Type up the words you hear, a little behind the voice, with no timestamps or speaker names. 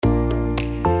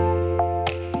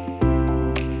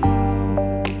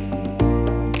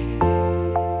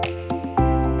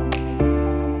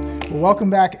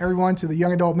welcome back, everyone, to the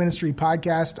Young Adult Ministry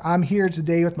Podcast. I'm here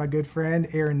today with my good friend,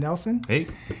 Aaron Nelson. Hey.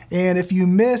 And if you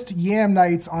missed Yam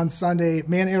Nights on Sunday,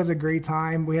 man, it was a great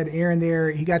time. We had Aaron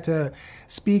there. He got to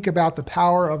speak about the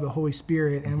power of the Holy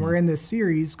Spirit. And we're in this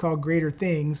series called Greater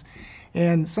Things.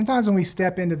 And sometimes when we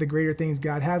step into the greater things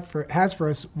God has for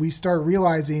us, we start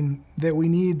realizing that we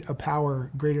need a power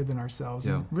greater than ourselves.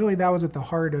 Yeah. And really, that was at the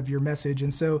heart of your message.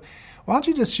 And so why don't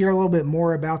you just share a little bit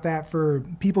more about that for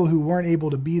people who weren't able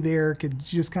to be there? Could you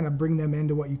just kind of bring them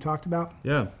into what you talked about?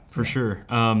 Yeah, for sure.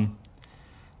 I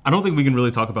don't think we can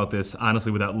really talk about this,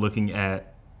 honestly, without looking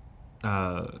at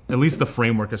least the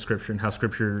framework of Scripture and how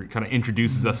Scripture kind of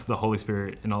introduces us to the Holy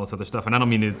Spirit and all this other stuff. And I don't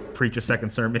mean to preach a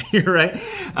second sermon here, right?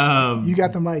 You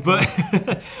got the mic.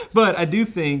 But I do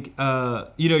think,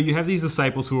 you have these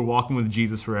disciples who are walking with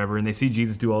Jesus forever, and they see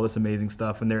Jesus do all this amazing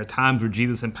stuff. And there are times where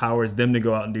Jesus empowers them to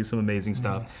go out and do some amazing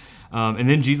stuff. And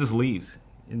then Jesus leaves.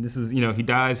 And this is, he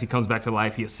dies, he comes back to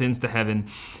life, he ascends to heaven,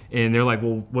 and they're like,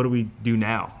 well, what do we do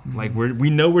now? Like,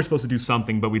 we know we're supposed to do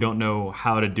something, but we don't know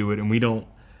how to do it, and we don't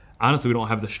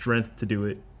have the strength to do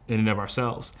it in and of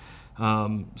ourselves.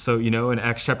 So, in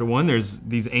Acts chapter 1, there's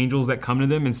these angels that come to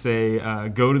them and say,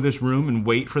 go to this room and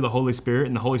wait for the Holy Spirit,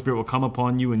 and the Holy Spirit will come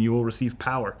upon you, and you will receive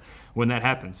power when that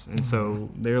happens. And so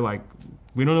they're like,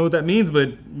 we don't know what that means,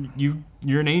 but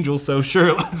you're an angel, so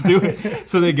sure, let's do it.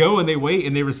 So they go and they wait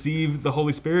and they receive the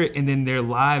Holy Spirit, and then their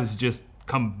lives just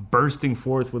come bursting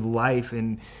forth with life.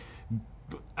 And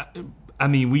I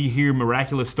mean, we hear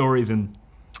miraculous stories, and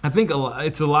I think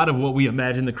it's a lot of what we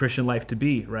imagine the Christian life to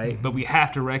be, right? But we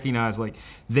have to recognize, like,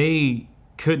 they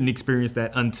couldn't experience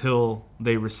that until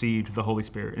they received the Holy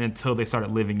Spirit and until they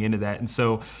started living into that. And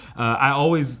so I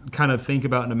always kind of think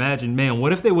about and imagine, man,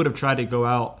 what if they would have tried to go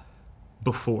out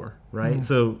before, right?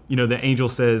 So, the angel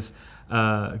says,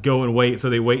 go and wait. So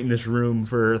they wait in this room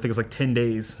for, I think it's like 10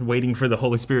 days, waiting for the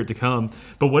Holy Spirit to come.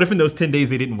 But what if in those 10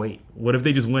 days they didn't wait? What if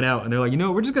they just went out and they're like,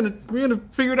 we're gonna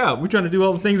figure it out. We're trying to do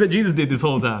all the things that Jesus did this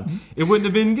whole time. It wouldn't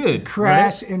have been good.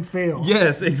 Crash and fail.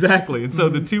 Yes, exactly. And so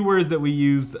the two words that we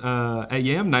used at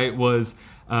Yam Night was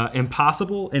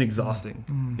impossible and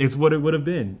exhausting. It's what it would have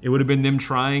been. It would have been them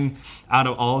trying out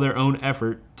of all their own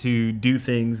effort to do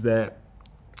things that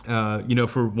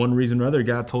for one reason or other,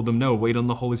 God told them, no, wait on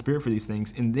the Holy Spirit for these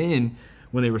things. And then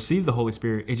when they received the Holy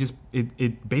Spirit,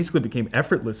 it basically became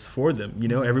effortless for them.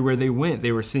 Everywhere they went,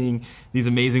 they were seeing these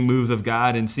amazing moves of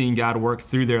God and seeing God work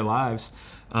through their lives.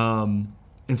 And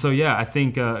so, I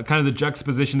think kind of the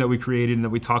juxtaposition that we created and that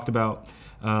we talked about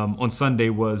on Sunday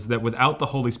was that without the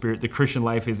Holy Spirit, the Christian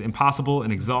life is impossible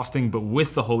and exhausting, but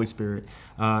with the Holy Spirit,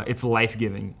 it's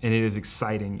life-giving and it is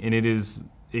exciting and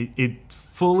it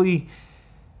fully...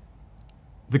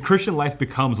 The Christian life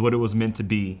becomes what it was meant to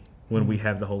be when we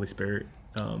have the Holy Spirit.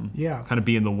 Kind of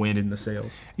being the wind in the sails.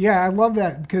 Yeah, I love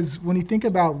that, because when you think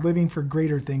about living for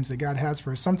greater things that God has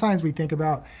for us, sometimes we think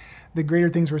about the greater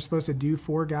things we're supposed to do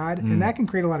for God, and that can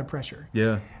create a lot of pressure.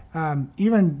 Yeah.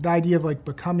 Even the idea of like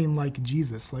becoming like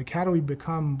Jesus, like how do we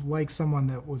become like someone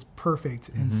that was perfect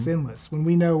and sinless when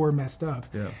we know we're messed up?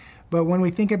 Yeah. But when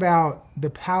we think about the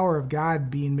power of God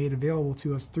being made available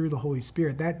to us through the Holy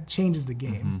Spirit, that changes the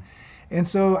game. And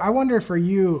so I wonder for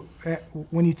you,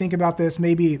 when you think about this,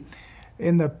 maybe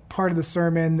in the part of the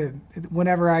sermon that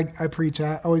whenever I preach,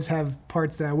 I always have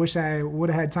parts that I wish I would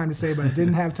have had time to say, but I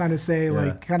didn't have time to say,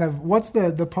 like kind of what's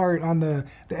the part on the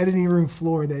editing room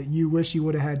floor that you wish you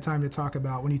would have had time to talk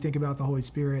about when you think about the Holy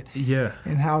Spirit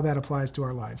and how that applies to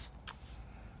our lives?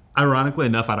 Ironically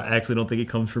enough, I actually don't think it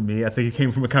comes from me. I think it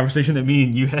came from a conversation that me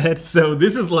and you had. So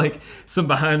this is like some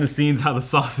behind the scenes, how the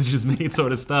sausage is made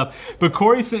sort of stuff. But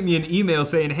Corey sent me an email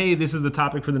saying, hey, this is the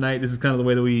topic for the night. This is kind of the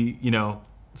way that we,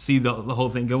 see the whole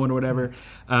thing going or whatever.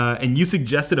 And you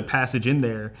suggested a passage in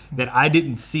there that I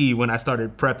didn't see when I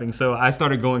started prepping. So I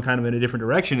started going kind of in a different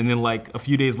direction. And then like a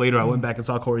few days later, I went back and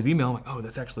saw Corey's email. I'm like, oh,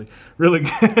 that's actually really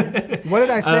good. What did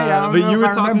I say? I don't know. But you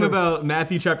were talking about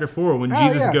Matthew chapter 4 when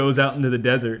Jesus goes out into the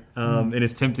desert and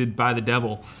is tempted by the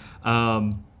devil.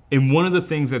 And one of the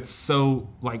things that's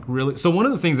one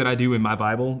of the things that I do in my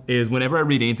Bible is whenever I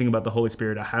read anything about the Holy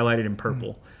Spirit, I highlight it in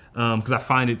purple. Because I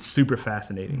find it super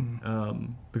fascinating.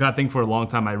 Because I think for a long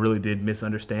time I really did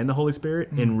misunderstand the Holy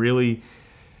Spirit and really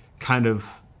kind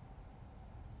of,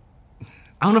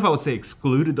 I don't know if I would say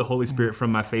excluded the Holy Spirit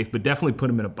from my faith, but definitely put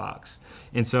him in a box.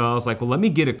 And so I was like, well, let me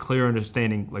get a clear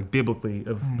understanding, like biblically,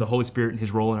 of the Holy Spirit and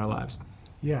his role in our lives.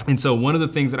 Yeah. And so one of the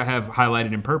things that I have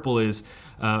highlighted in purple is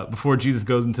before Jesus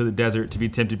goes into the desert to be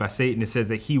tempted by Satan, it says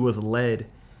that he was led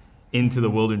into the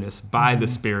wilderness by the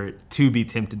Spirit to be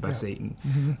tempted by Satan.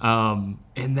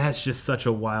 And that's just such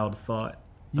a wild thought.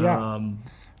 Yeah.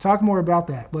 Talk more about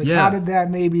that. Like, Yeah. how did that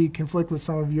maybe conflict with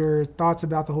some of your thoughts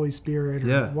about the Holy Spirit? Or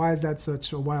Yeah. why is that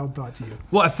such a wild thought to you?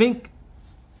 Well, I think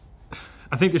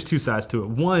there's two sides to it.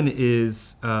 One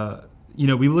is,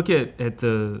 we look at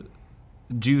the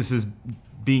Jesus is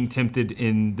being tempted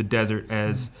in the desert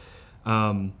as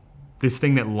this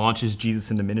thing that launches Jesus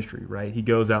into ministry, right? He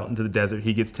goes out into the desert,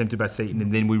 he gets tempted by Satan,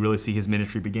 and then we really see his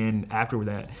ministry begin after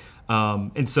that.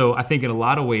 And so I think in a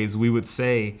lot of ways we would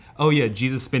say, oh yeah,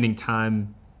 Jesus spending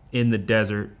time in the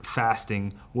desert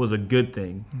fasting was a good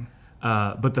thing.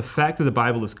 But the fact that the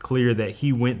Bible is clear that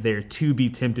he went there to be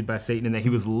tempted by Satan and that he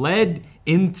was led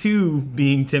into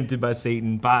being tempted by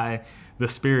Satan by the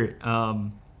Spirit,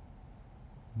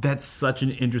 that's such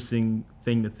an interesting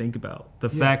thing to think about. The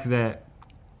fact that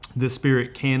the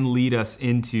Spirit can lead us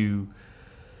into,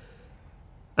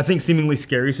 I think, seemingly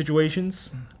scary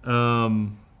situations,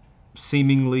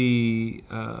 seemingly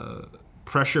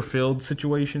pressure-filled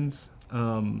situations,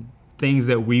 things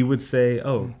that we would say,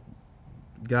 oh,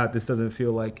 God, this doesn't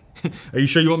feel like, are you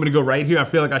sure you want me to go right here? I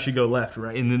feel like I should go left,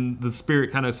 right? And then the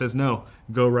Spirit kind of says, no,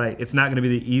 go right. It's not going to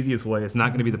be the easiest way. It's not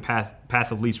going to be the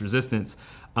path of least resistance.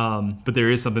 But there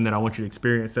is something that I want you to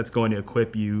experience that's going to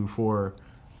equip you for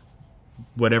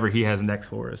whatever he has next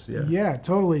for us. Yeah,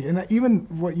 totally. And even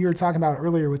what you were talking about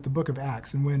earlier with the book of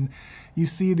Acts, and when you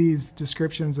see these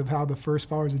descriptions of how the first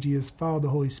followers of Jesus followed the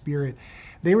Holy Spirit,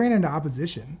 they ran into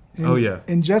opposition. And,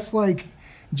 And just like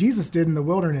Jesus did in the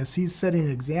wilderness, he's setting an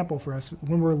example for us.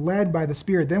 When we're led by the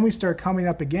Spirit, then we start coming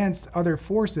up against other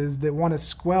forces that want to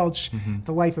squelch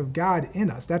the life of God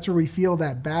in us. That's where we feel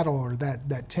that battle or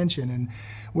that tension. And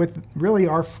with really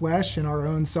our flesh and our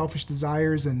own selfish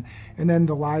desires and then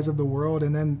the lies of the world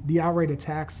and then the outright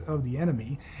attacks of the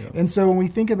enemy. Yep. And so when we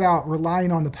think about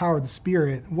relying on the power of the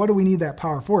Spirit, what do we need that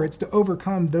power for? It's to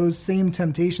overcome those same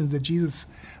temptations that Jesus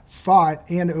fought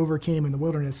and overcame in the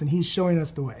wilderness, and he's showing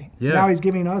us the way. Yeah. Now he's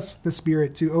giving us the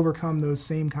Spirit to overcome those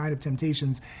same kind of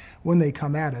temptations when they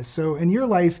come at us. So in your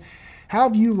life, how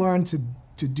have you learned to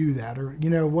do that? Or,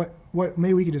 what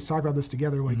maybe we could just talk about this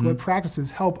together. Like, what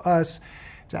practices help us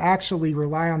to actually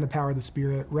rely on the power of the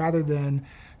Spirit rather than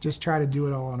just try to do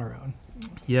it all on our own?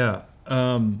 Yeah.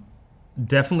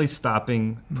 Definitely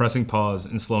stopping, pressing pause,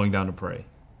 and slowing down to pray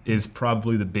is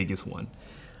probably the biggest one.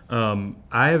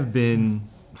 I have been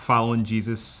following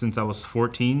Jesus since I was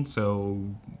 14, so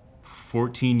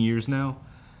 14 years now.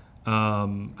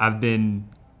 I've been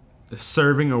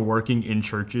serving or working in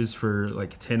churches for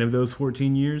like 10 of those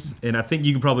 14 years. And I think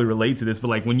you can probably relate to this, but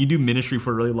like when you do ministry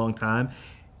for a really long time,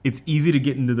 it's easy to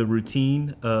get into the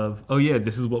routine of, oh yeah,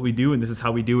 this is what we do and this is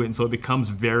how we do it. And so it becomes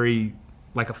very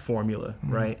like a formula,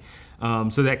 right?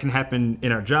 So that can happen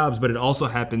in our jobs, but it also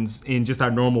happens in just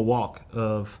our normal walk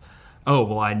of, oh,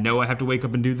 well, I know I have to wake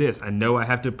up and do this. I know I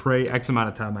have to pray X amount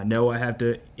of time. I know I have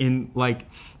to,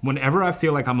 whenever I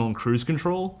feel like I'm on cruise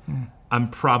control, I'm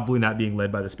probably not being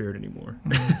led by the Spirit anymore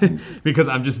because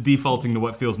I'm just defaulting to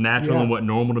what feels natural and what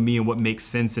normal to me and what makes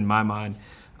sense in my mind.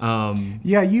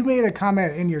 You made a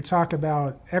comment in your talk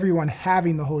about everyone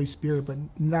having the Holy Spirit, but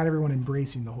not everyone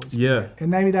embracing the Holy Spirit. Yeah.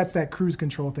 And maybe that's that cruise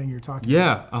control thing you're talking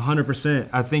about. Yeah, 100%.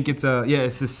 I think it's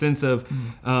this sense of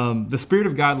the Spirit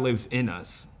of God lives in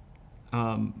us.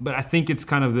 But I think it's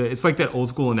kind of it's like that old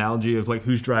school analogy of like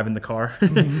who's driving the car,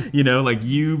 like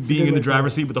you it's being in the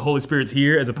driver's seat, but the Holy Spirit's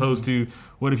here, as opposed to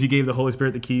what if you gave the Holy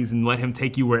Spirit the keys and let him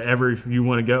take you wherever you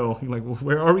want to go? You're like, well,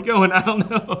 where are we going? I don't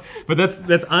know. But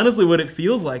that's honestly what it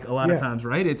feels like a lot of times,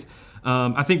 right? It's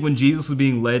I think when Jesus was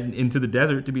being led into the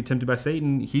desert to be tempted by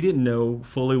Satan, he didn't know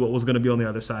fully what was going to be on the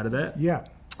other side of that. Yeah.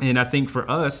 And I think for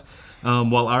us,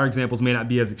 while our examples may not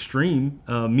be as extreme,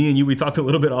 me and you, we talked a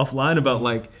little bit offline about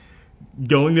like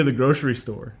going to the grocery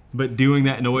store, but doing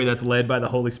that in a way that's led by the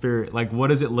Holy Spirit. Like, what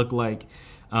does it look like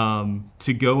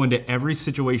to go into every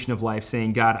situation of life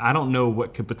saying, God, I don't know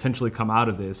what could potentially come out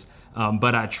of this,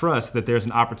 but I trust that there's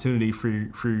an opportunity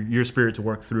for your Spirit to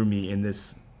work through me in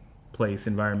this place,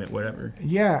 environment, whatever.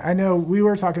 Yeah, I know we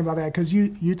were talking about that because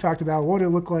you talked about what it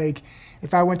would look like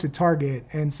if I went to Target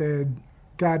and said,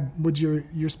 God, would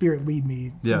your Spirit lead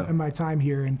me in my time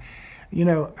here? And,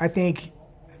 I think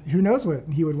who knows what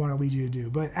he would want to lead you to do.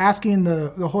 But asking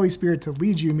the Holy Spirit to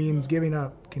lead you means giving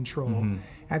up control.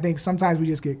 I think sometimes we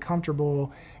just get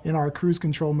comfortable in our cruise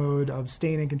control mode of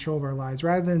staying in control of our lives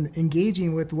rather than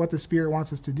engaging with what the Spirit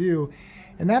wants us to do.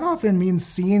 And that often means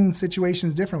seeing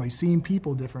situations differently, seeing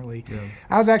people differently. Yeah.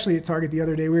 I was actually at Target the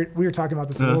other day. We were talking about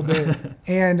this a little bit.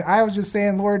 And I was just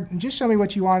saying, Lord, just show me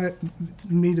what you wanted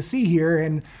me to see here.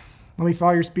 And let me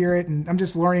follow your Spirit. And I'm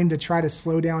just learning to try to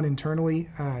slow down internally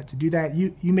to do that.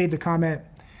 You made the comment,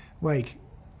 like,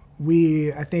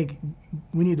 I think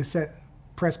we need to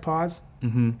press pause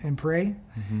and pray.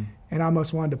 And I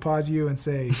almost wanted to pause you and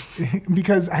say,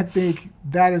 because I think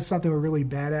that is something we're really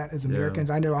bad at as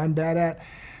Americans. I know I'm bad at.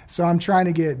 So I'm trying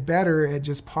to get better at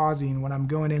just pausing when I'm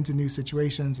going into new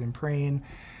situations and praying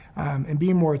and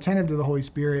being more attentive to the Holy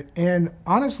Spirit. And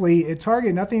honestly, at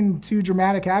Target, nothing too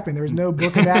dramatic happened. There was no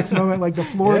Book of Acts moment, like the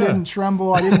floor didn't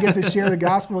tremble. I didn't get to share the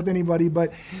gospel with anybody,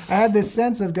 but I had this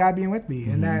sense of God being with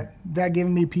me, and that gave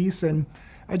me peace and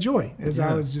a joy as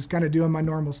I was just kind of doing my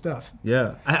normal stuff.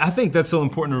 Yeah. I think that's so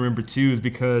important to remember too, is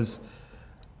because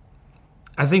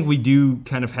I think we do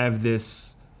kind of have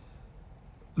this,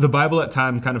 the Bible at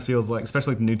times kind of feels like,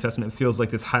 especially like the New Testament, feels like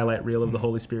this highlight reel of the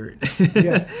Holy Spirit.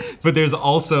 But there's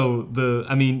also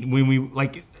when we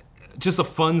like, just a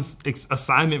fun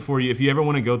assignment for you if you ever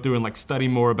want to go through and like study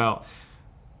more about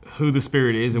who the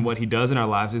Spirit is and what He does in our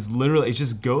lives, is literally, it's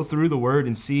just go through the Word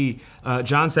and see.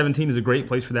 John 17 is a great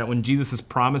place for that. When Jesus is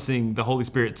promising the Holy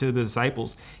Spirit to the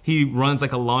disciples, He runs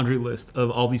like a laundry list of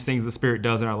all these things the Spirit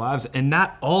does in our lives, and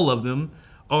not all of them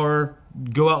are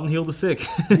go out and heal the sick.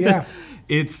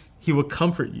 He will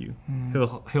comfort you.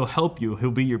 He'll help you.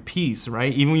 He'll be your peace,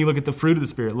 right? Even when you look at the fruit of the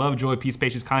Spirit, love, joy, peace,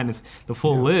 patience, kindness, the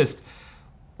full list,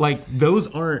 like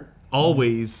those aren't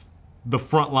always the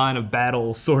front line of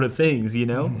battle sort of things, you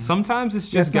know? Sometimes it's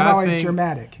just God not saying,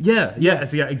 dramatic. Yeah,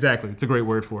 exactly. It's a great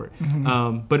word for it.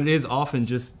 But it is often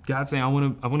just God saying, I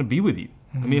want to be with you.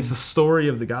 I mean, it's a story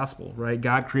of the gospel, right?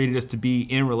 God created us to be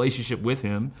in relationship with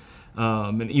Him.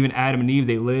 And even Adam and Eve,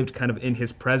 they lived kind of in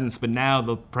His presence, but now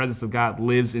the presence of God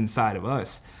lives inside of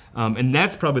us. And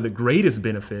that's probably the greatest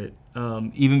benefit,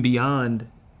 even beyond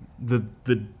the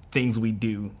things we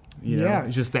do. You know,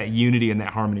 it's just that unity and that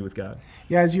harmony with God.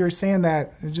 Yeah, as you were saying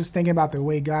that, just thinking about the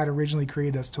way God originally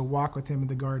created us to walk with Him in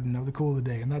the garden of the cool of the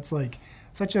day. And that's like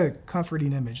such a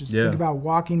comforting image. Just think about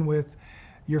walking with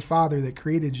your Father that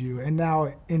created you. And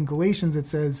now in Galatians it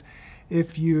says,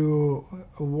 if you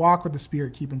walk with the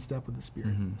Spirit, keep in step with the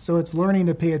Spirit. So it's learning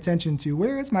to pay attention to,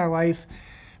 where is my life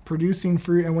producing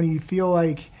fruit? And when you feel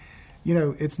like, you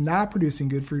know, it's not producing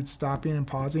good fruit, stopping and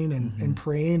pausing and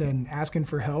praying and asking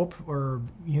for help, or,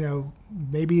 you know,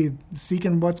 maybe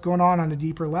seeking what's going on a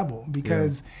deeper level.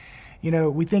 Because, you know,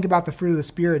 we think about the fruit of the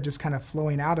Spirit just kind of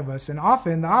flowing out of us, and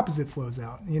often the opposite flows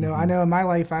out. You know, I know in my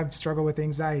life I've struggled with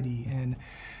anxiety and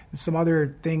some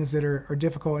other things that are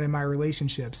difficult in my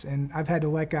relationships, and I've had to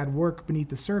let God work beneath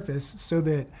the surface so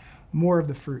that more of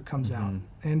the fruit comes out,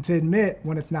 and to admit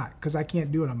when it's not, because I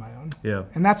can't do it on my own.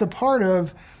 And that's a part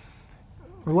of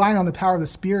relying on the power of the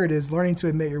Spirit, is learning to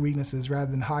admit your weaknesses rather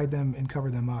than hide them and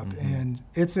cover them up. And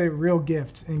it's a real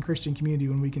gift in Christian community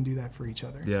when we can do that for each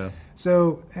other.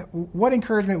 So what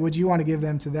encouragement would you want to give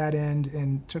them to that end,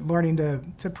 and to learning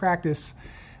to practice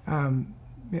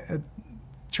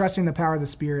trusting the power of the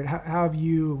Spirit? How have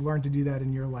you learned to do that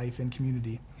in your life and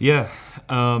community?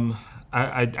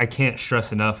 I can't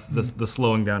stress enough the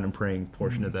slowing down and praying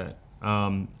portion of that.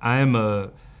 I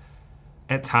am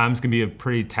at times can be a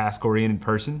pretty task-oriented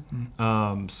person.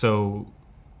 So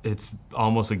it's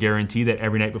almost a guarantee that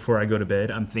every night before I go to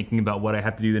bed, I'm thinking about what I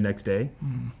have to do the next day.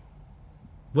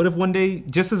 What if one day,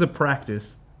 just as a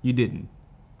practice, you didn't?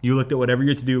 You looked at whatever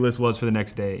your to-do list was for the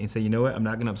next day and say, you know what, I'm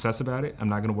not going to obsess about it. I'm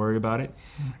not going to worry about it.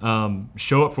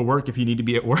 Show up for work if you need to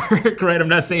be at work, right? I'm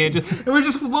not saying we're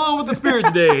just flowing with the Spirit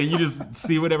today. You just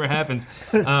see whatever happens.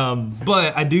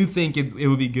 But I do think it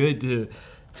would be good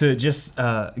to just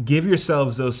give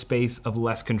yourselves those space of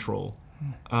less control.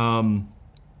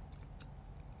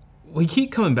 We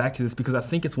keep coming back to this because I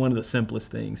think it's one of the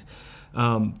simplest things.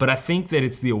 But I think that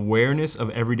it's the awareness of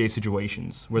everyday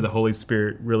situations where the Holy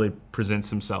Spirit really presents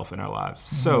Himself in our lives.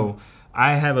 So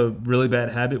I have a really bad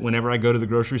habit. Whenever I go to the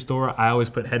grocery store, I always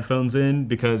put headphones in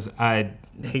because I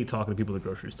hate talking to people at the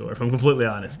grocery store, if I'm completely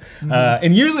honest.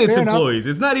 And usually it's employees.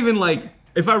 It's not even like,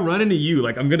 if I run into you,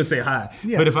 like I'm going to say hi.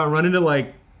 But if I run into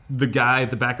like the guy at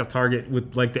the back of Target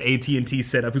with like the AT&T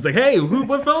setup, who's like, hey,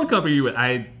 what phone company are you with?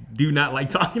 I do not like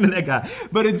talking to that guy.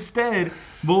 But instead,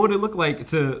 what would it look like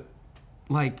to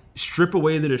like strip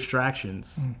away the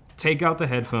distractions, take out the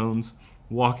headphones,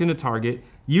 walk into Target.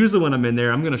 Usually when I'm in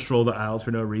there, I'm going to stroll the aisles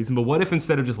for no reason. But what if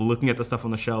instead of just looking at the stuff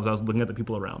on the shelves, I was looking at the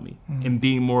people around me and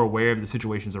being more aware of the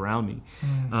situations around me?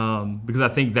 Because I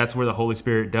think that's where the Holy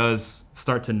Spirit does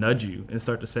start to nudge you and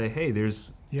start to say, hey,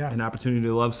 there's an opportunity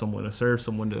to love someone, to serve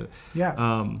someone,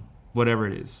 to whatever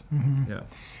it is.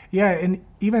 And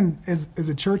even as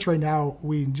a church right now,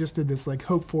 we just did this like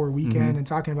Hope For weekend and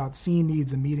talking about seeing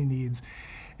needs and meeting needs.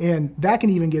 And that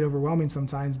can even get overwhelming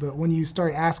sometimes. But when you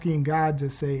start asking God to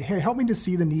say, hey, help me to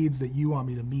see the needs that you want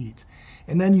me to meet,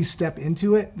 and then you step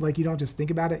into it, like you don't just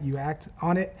think about it, you act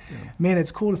on it. Yeah. Man,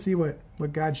 it's cool to see what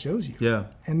God shows you. Yeah.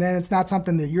 And then it's not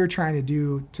something that you're trying to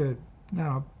do to,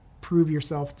 prove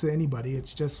yourself to anybody.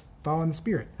 It's just following the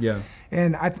Spirit. Yeah.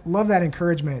 And I love that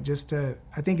encouragement.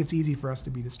 I think it's easy for us to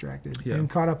be distracted and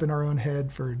caught up in our own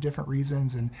head for different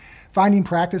reasons, and finding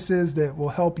practices that will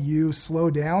help you slow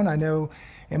down. I know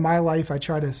in my life, I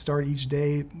try to start each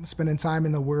day spending time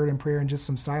in the Word and prayer and just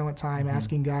some silent time,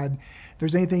 asking God if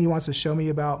there's anything He wants to show me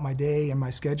about my day and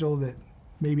my schedule that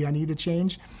maybe I need to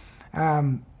change.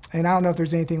 And I don't know if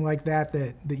there's anything like that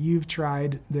you've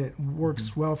tried that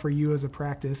works well for you as a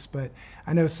practice, but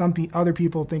I know other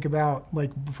people think about,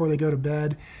 like, before they go to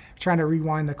bed, trying to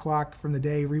rewind the clock from the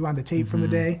day, rewind the tape from the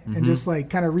day, and just like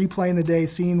kind of replaying the day,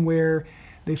 seeing where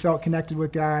they felt connected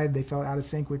with God, they felt out of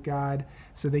sync with God,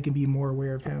 so they can be more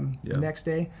aware of Him the next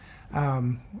day.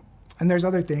 And there's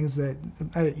other things that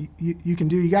you can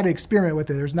do. You got to experiment with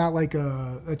it. There's not like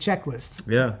a checklist.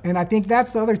 Yeah. And I think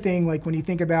that's the other thing, like when you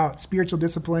think about spiritual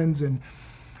disciplines and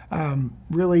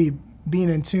really being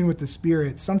in tune with the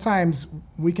Spirit, sometimes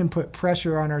we can put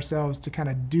pressure on ourselves to kind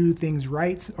of do things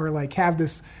right, or like have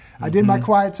this, I did my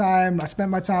quiet time, I spent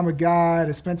my time with God,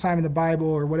 I spent time in the Bible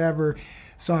or whatever,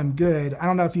 so I'm good. I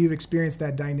don't know if you've experienced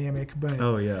that dynamic, but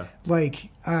like,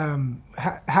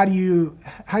 how do you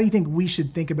think we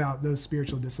should think about those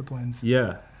spiritual disciplines?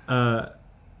 Yeah. The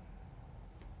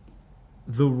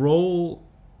role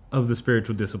of the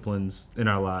spiritual disciplines in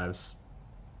our lives,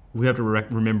 we have to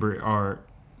remember are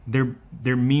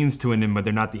they're means to an end, but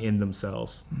they're not the end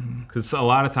themselves. Because a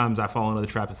lot of times I fall into the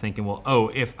trap of thinking,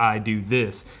 well, if I do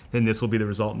this, then this will be the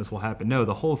result and this will happen. No,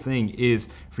 the whole thing is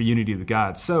for unity with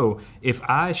God. So if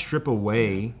I strip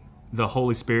away the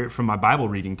Holy Spirit from my Bible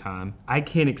reading time, I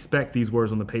can't expect these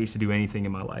words on the page to do anything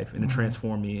in my life and to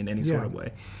transform me in any sort of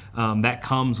way. That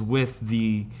comes with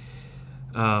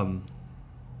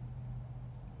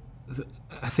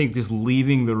I think just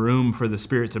leaving the room for the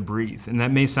Spirit to breathe. And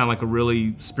that may sound like a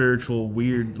really spiritual,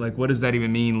 weird, like, what does that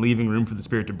even mean, leaving room for the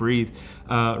Spirit to breathe?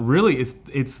 Really,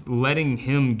 it's letting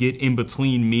Him get in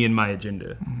between me and my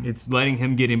agenda. It's letting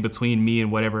Him get in between me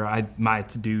and whatever my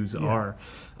to-dos are.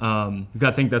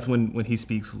 I think that's when He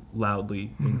speaks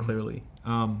loudly and clearly.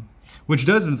 Which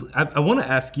does, I want to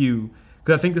ask you,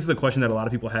 because I think this is a question that a lot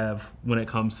of people have when it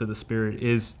comes to the Spirit,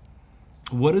 is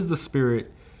what does the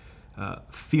Spirit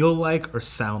feel like or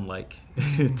sound like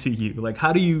to you? Like,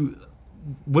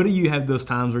 what do you have those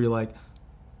times where you're like,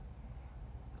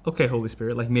 okay, Holy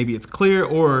Spirit, like maybe it's clear,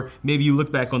 or maybe you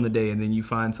look back on the day and then you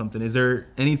find something. Is there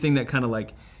anything that kind of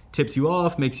like tips you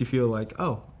off, makes you feel like,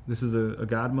 oh, this is a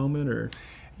God moment? Or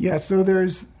so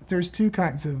there's two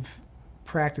kinds of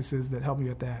practices that help me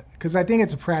with that, because I think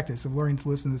it's a practice of learning to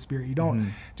listen to the Spirit. You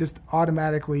don't just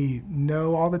automatically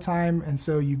know all the time, and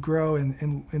so you grow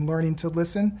in learning to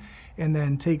listen and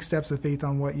then take steps of faith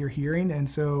on what you're hearing. And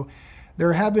so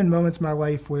there have been moments in my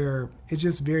life where it's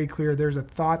just very clear there's a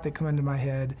thought that come into my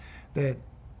head that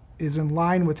is in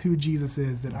line with who Jesus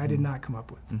is that I did not come up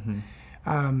with.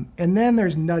 And then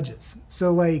there's nudges.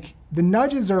 So like the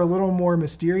nudges are a little more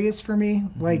mysterious for me.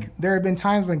 Like there have been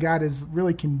times when God has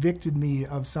really convicted me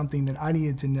of something that I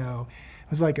needed to know. It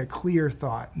was like a clear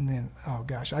thought. And then, oh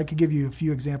gosh, I could give you a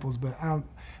few examples, but I don't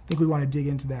think we want to dig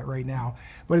into that right now.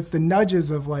 But it's the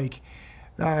nudges of like,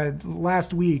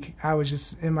 last week I was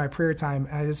just in my prayer time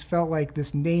and I just felt like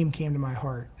this name came to my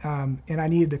heart, and I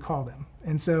needed to call them.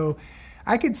 And so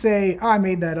I could say, I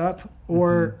made that up,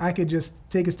 or I could just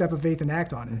take a step of faith and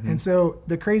act on it. And so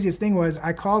the craziest thing was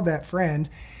I called that friend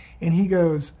and he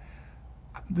goes,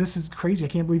 this is crazy. I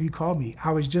can't believe you called me.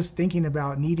 I was just thinking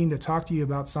about needing to talk to you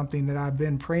about something that I've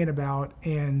been praying about,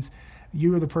 and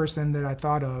you were the person that I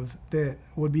thought of that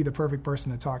would be the perfect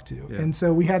person to talk to. Yeah. And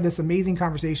so we had this amazing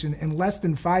conversation in less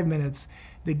than 5 minutes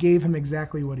that gave him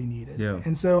exactly what he needed. Yeah.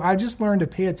 And so I just learned to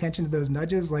pay attention to those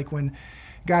nudges, like when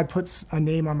God puts a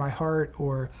name on my heart,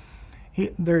 or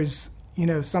there's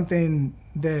something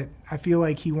that I feel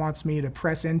like He wants me to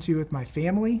press into with my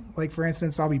family. Like for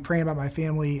instance, I'll be praying about my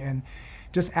family and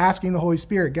just asking the Holy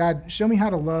Spirit, God, show me how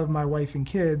to love my wife and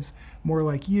kids more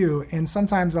like you. And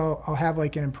sometimes I'll have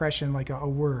like an impression, like a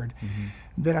word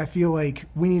that I feel like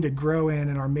we need to grow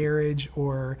in our marriage,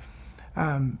 or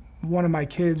one of my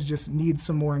kids just needs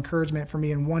some more encouragement from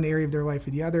me in one area of their life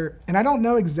or the other. And I don't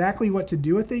know exactly what to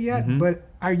do with it yet, but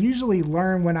I usually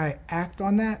learn when I act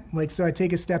on that. Like, so I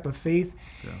take a step of faith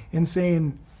in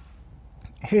saying,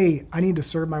 hey, I need to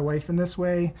serve my wife in this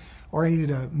way, or I need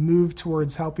to move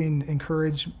towards helping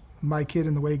encourage my kid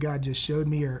in the way God just showed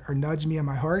me or nudged me in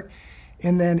my heart.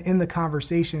 And then in the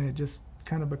conversation, it just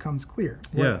kind of becomes clear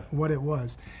what it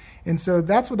was. And so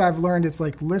that's what I've learned. It's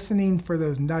like listening for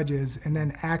those nudges and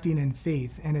then acting in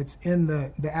faith. And it's in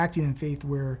the acting in faith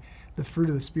where the fruit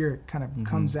of the Spirit kind of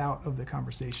comes out of the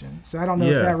conversation. So I don't know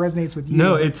if that resonates with you.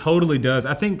 No, it totally does.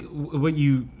 I think what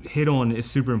you hit on is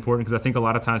super important, because I think a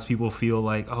lot of times people feel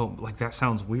like, oh, like that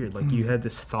sounds weird. Like you had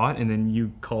this thought and then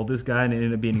you called this guy and it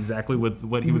ended up being exactly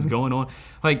what he was going on.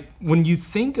 Like when you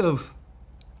think of,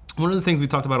 one of the things we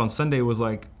talked about on Sunday was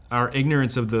like, our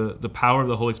ignorance of the power of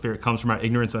the Holy Spirit comes from our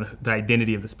ignorance on the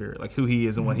identity of the Spirit, like who he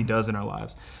is and what he does in our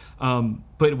lives.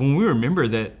 But when we remember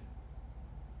that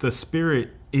the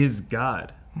Spirit is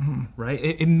God, right?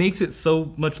 It makes it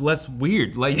so much less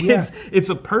weird. Like it's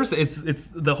a person. It's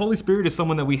the Holy Spirit is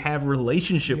someone that we have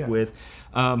relationship with,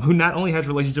 who not only has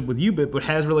relationship with you, but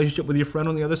has relationship with your friend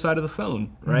on the other side of the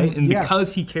phone, right? And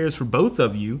because he cares for both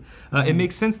of you, it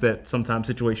makes sense that sometimes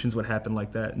situations would happen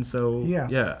like that. And so,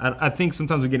 I think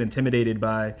sometimes we get intimidated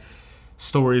by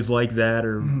stories like that,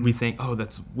 or we think, oh,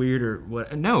 that's weird, or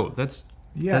what? No, that's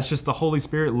just the Holy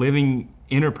Spirit living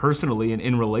interpersonally and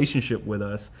in relationship with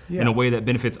us in a way that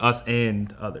benefits us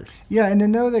and others. Yeah, and to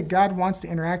know that God wants to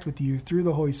interact with you through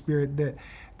the Holy Spirit,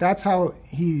 that's how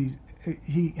he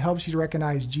helps you to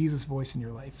recognize Jesus' voice in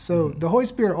your life. So the Holy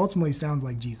Spirit ultimately sounds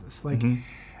like Jesus. Like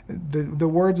the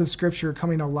words of Scripture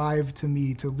coming alive to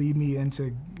me to lead me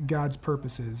into God's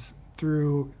purposes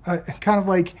through kind of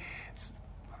like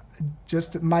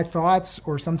just my thoughts,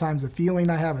 or sometimes a feeling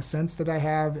I have, a sense that I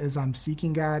have as I'm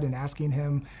seeking God and asking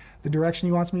him the direction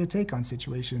he wants me to take on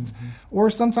situations. Or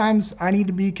sometimes I need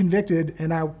to be convicted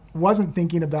and I wasn't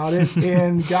thinking about it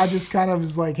and God just kind of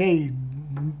is like, hey,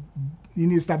 you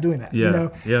need to stop doing that.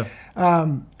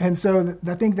 And so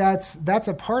I think that's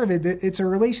a part of it. It's a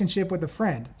relationship with a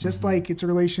friend, just like it's a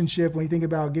relationship when you think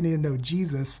about getting to know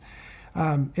Jesus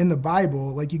in the Bible.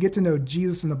 Like you get to know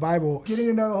Jesus in the Bible, getting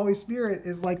to know the Holy Spirit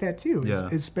is like that too.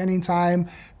 Is spending time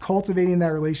cultivating that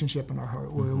relationship in our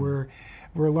heart where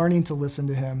we're learning to listen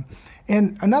to him.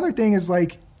 And another thing is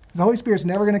like the Holy Spirit's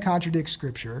never going to contradict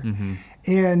Scripture.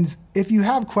 And if you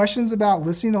have questions about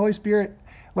listening to the Holy Spirit,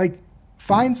 like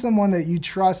find someone that you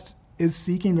trust is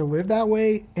seeking to live that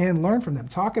way and learn from them.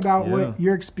 Talk about what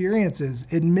your experience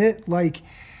is. Admit, like,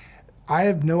 I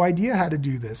have no idea how to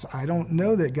do this. I don't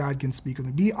know that God can speak with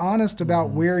me. Be honest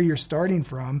about where you're starting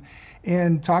from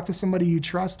and talk to somebody you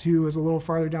trust who is a little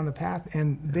farther down the path,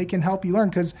 and they can help you learn,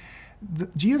 because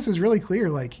Jesus is really clear.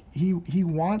 Like he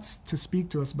wants to speak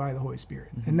to us by the Holy Spirit,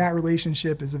 and that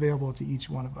relationship is available to each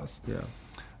one of us.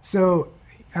 So,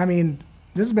 I mean,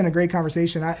 this has been a great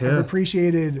conversation. I've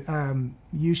appreciated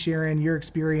you sharing your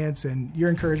experience and your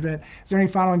encouragement. Is there any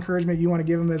final encouragement you want to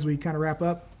give them as we kind of wrap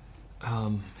up?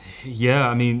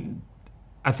 I mean,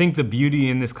 I think the beauty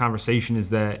in this conversation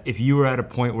is that if you are at a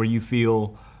point where you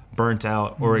feel burnt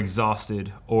out or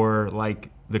exhausted, or like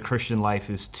the Christian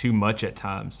life is too much at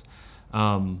times,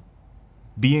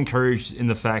 be encouraged in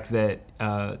the fact that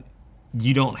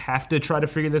you don't have to try to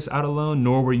figure this out alone,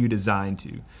 nor were you designed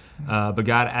to. But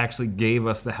God actually gave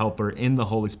us the helper in the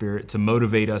Holy Spirit to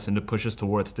motivate us and to push us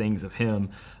towards things of him,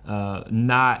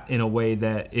 not in a way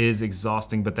that is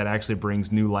exhausting, but that actually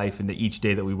brings new life into each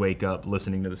day that we wake up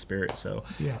listening to the Spirit. So,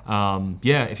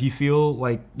 if you feel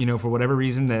like, for whatever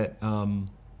reason that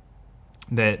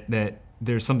that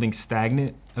there's something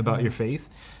stagnant about your faith,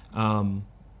 I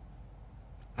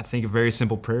think a very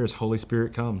simple prayer is, Holy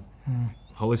Spirit, come.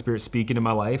 Holy Spirit, speak into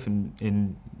my life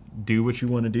and do what you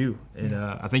want to do. And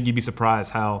I think you'd be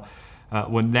surprised how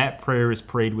when that prayer is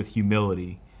prayed with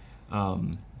humility,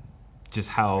 just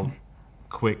how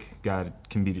quick God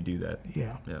can be to do that.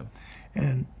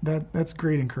 And that's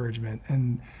great encouragement.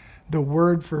 And the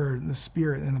word for the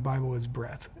Spirit in the Bible is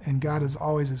breath. And God is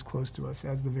always as close to us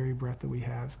as the very breath that we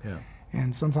have.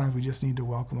 And sometimes we just need to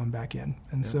welcome them back in.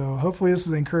 And so hopefully this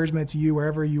is encouragement to you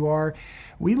wherever you are.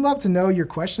 We'd love to know your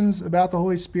questions about the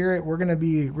Holy Spirit. We're going to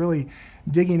be really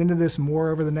digging into this more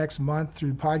over the next month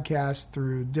through podcasts,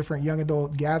 through different young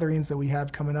adult gatherings that we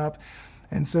have coming up.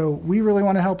 And so we really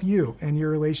want to help you in your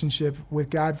relationship with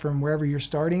God from wherever you're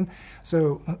starting.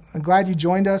 So I'm glad you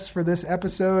joined us for this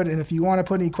episode. And if you want to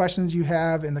put any questions you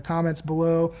have in the comments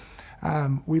below,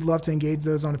 we'd love to engage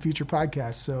those on a future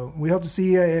podcast. So we hope to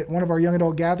see you at one of our young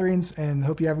adult gatherings and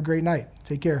hope you have a great night.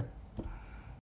 Take care.